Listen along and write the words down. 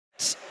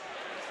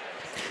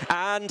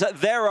And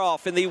they're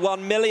off in the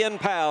 £1 million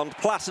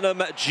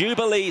Platinum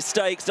Jubilee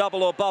Stakes.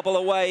 Double or Bubble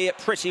away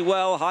pretty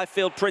well.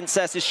 Highfield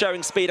Princess is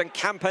showing speed, and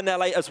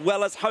Campanelle as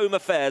well as Home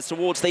Affairs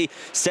towards the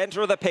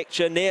centre of the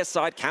picture. Near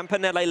side,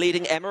 Campanelle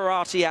leading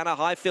Emiratiana.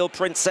 Highfield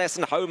Princess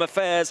and Home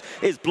Affairs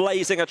is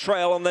blazing a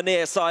trail on the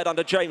near side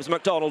under James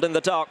McDonald in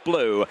the dark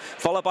blue.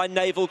 Followed by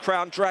Naval,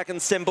 Crown, Dragon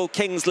Symbol,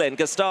 King's Lynn,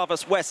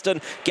 Gustavus, Western,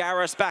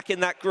 Garrus back in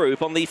that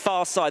group. On the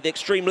far side, the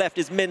extreme left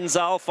is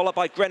Minzal, followed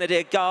by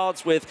Grenadier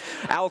Guards with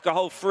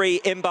Alcohol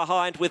Free in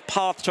behind with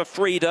Path to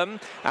Freedom,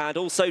 and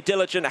also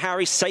Diligent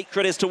Harry.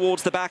 Sacred is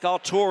towards the back.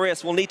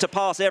 Artorius will need to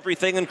pass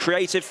everything, and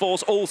Creative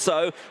Force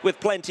also with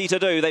plenty to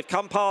do. They've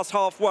come past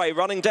halfway,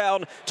 running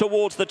down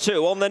towards the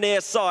two. On the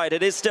near side,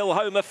 it is still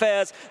Home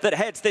Affairs that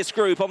heads this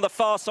group. On the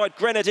far side,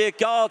 Grenadier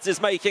Guards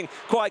is making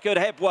quite good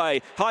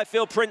headway.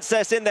 Highfield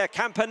Princess in there.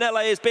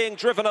 Campanelle is being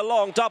driven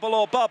along. Double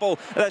or Bubble,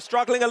 they're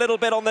struggling a little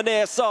bit on the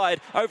near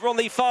side. Over on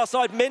the far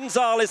side,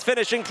 Minzal is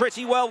finishing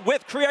pretty well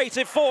with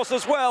Creative Force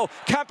as well.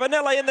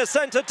 Campanelle in the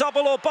centre.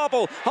 Double or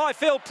Bubble.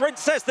 Highfield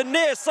Princess the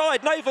near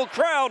side. Naval,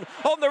 Crown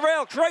on the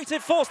rail.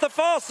 Creative Force the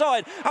far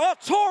side.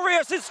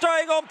 Artorius is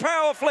staying on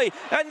powerfully.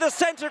 And the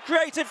centre,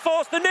 Creative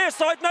Force. The near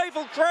side,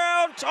 Naval,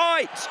 Crown.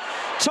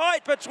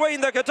 Tight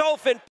between the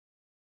Godolphin.